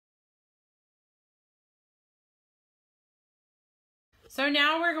So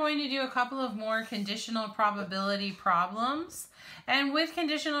now we're going to do a couple of more conditional probability problems. And with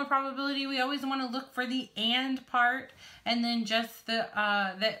conditional probability, we always want to look for the and part and then just the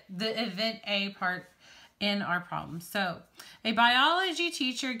event A part in our problem. So a biology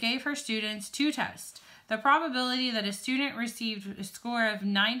teacher gave her students two tests. The probability that a student received a score of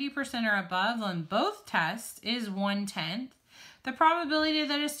 90% or above on both tests is 1/10. The probability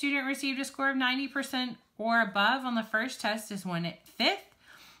that a student received a score of 90% or above on the first test is 1/5.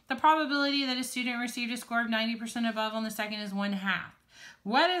 The probability that a student received a score of 90% above on the second is 1/2.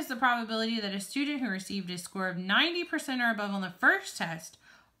 What is the probability that a student who received a score of 90% or above on the first test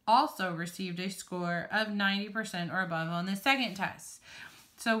also received a score of 90% or above on the second test?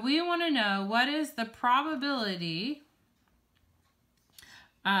 So we want to know what is the probability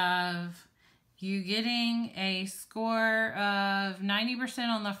of you getting a score of 90%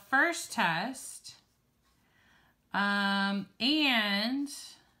 on the first test and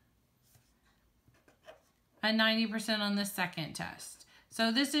a 90% on the second test.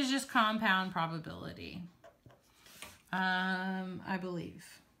 So this is just compound probability, I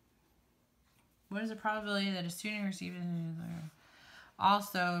believe. What is the probability that a student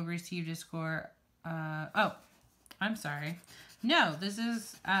also received a score? Oh, I'm sorry. No, this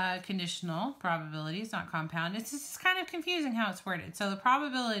is conditional probability. It's not compound. It's just kind of confusing how it's worded. So the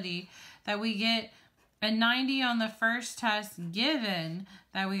probability that we get a 90 on the first test given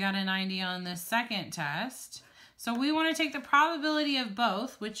that we got a 90 on the second test. So we want to take the probability of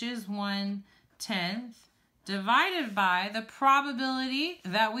both, which is 1/10, divided by the probability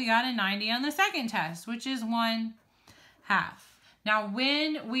that we got a 90 on the second test, which is 1/2. Now,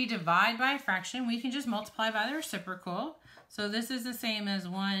 when we divide by a fraction, we can just multiply by the reciprocal. So this is the same as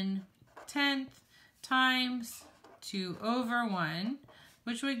 1/10 times 2/1,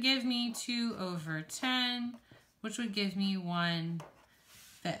 which would give me 2/10, which would give me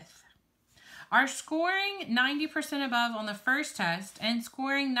 1/5. Our scoring 90% above on the first test and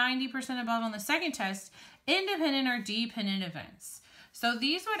scoring 90% above on the second test, independent or dependent events. So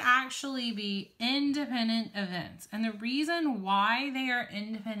these would actually be independent events. And the reason why they are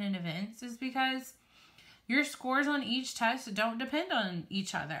independent events is because your scores on each test don't depend on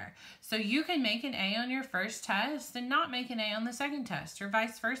each other. So you can make an A on your first test and not make an A on the second test, or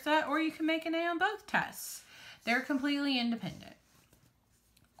vice versa, or you can make an A on both tests. They're completely independent.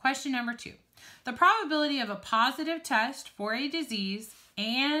 Question number 2. The probability of a positive test for a disease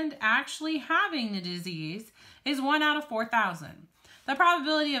and actually having the disease is 1 out of 4,000. The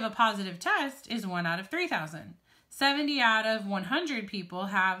probability of a positive test is 1 out of 3,000. 70 out of 100 people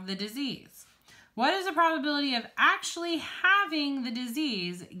have the disease. What is the probability of actually having the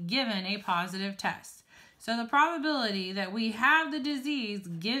disease given a positive test? So the probability that we have the disease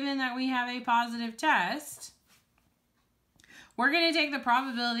given that we have a positive test, we're going to take the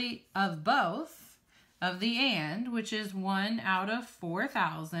probability of both, of the and, which is 1 out of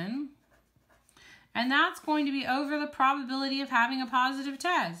 4,000. And that's going to be over the probability of having a positive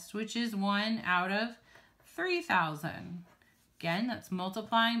test, which is 1 out of 3,000. Again, that's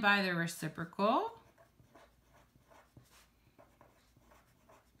multiplying by the reciprocal.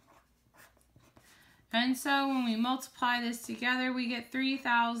 And so when we multiply this together, we get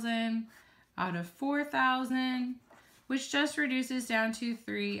 3,000 out of 4,000, which just reduces down to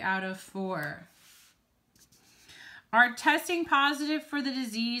 3 out of 4. Are testing positive for the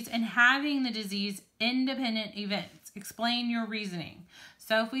disease and having the disease independent events? Explain your reasoning.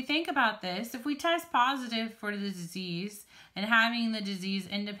 So if we think about this, if we test positive for the disease and having the disease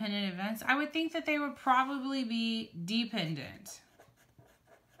independent events, I would think that they would probably be dependent.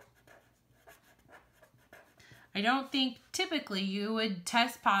 I don't think typically you would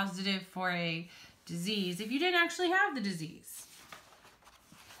test positive for a disease if you didn't actually have the disease.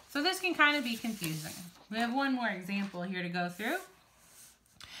 So this can kind of be confusing. We have one more example here to go through.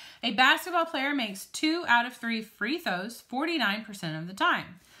 A basketball player makes 2 out of 3 free throws 49% of the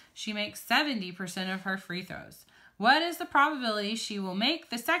time. She makes 70% of her free throws. What is the probability she will make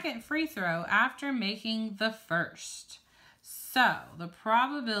the second free throw after making the first? So the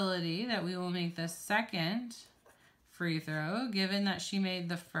probability that we will make the second free throw, given that she made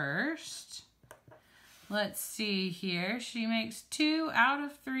the first, let's see here, she makes 2 out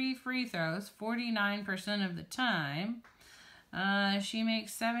of 3 free throws 49% of the time. She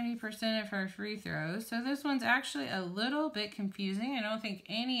makes 70% of her free throws. So this one's actually a little bit confusing. I don't think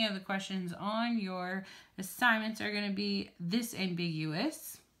any of the questions on your assignments are going to be this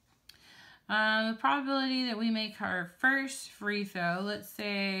ambiguous. The probability that we make our first free throw, let's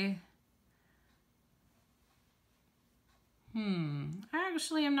say,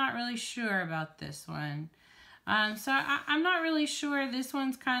 actually I'm not really sure about this one. So I'm not really sure. This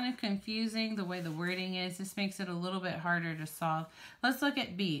one's kind of confusing the way the wording is. This makes it a little bit harder to solve. Let's look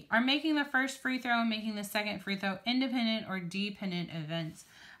at B. Are making the first free throw and making the second free throw independent or dependent events?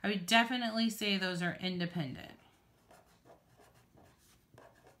 I would definitely say those are independent.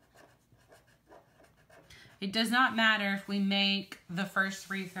 It does not matter if we make the first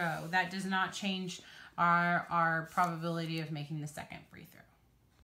free throw. That does not change our probability of making the second free throw.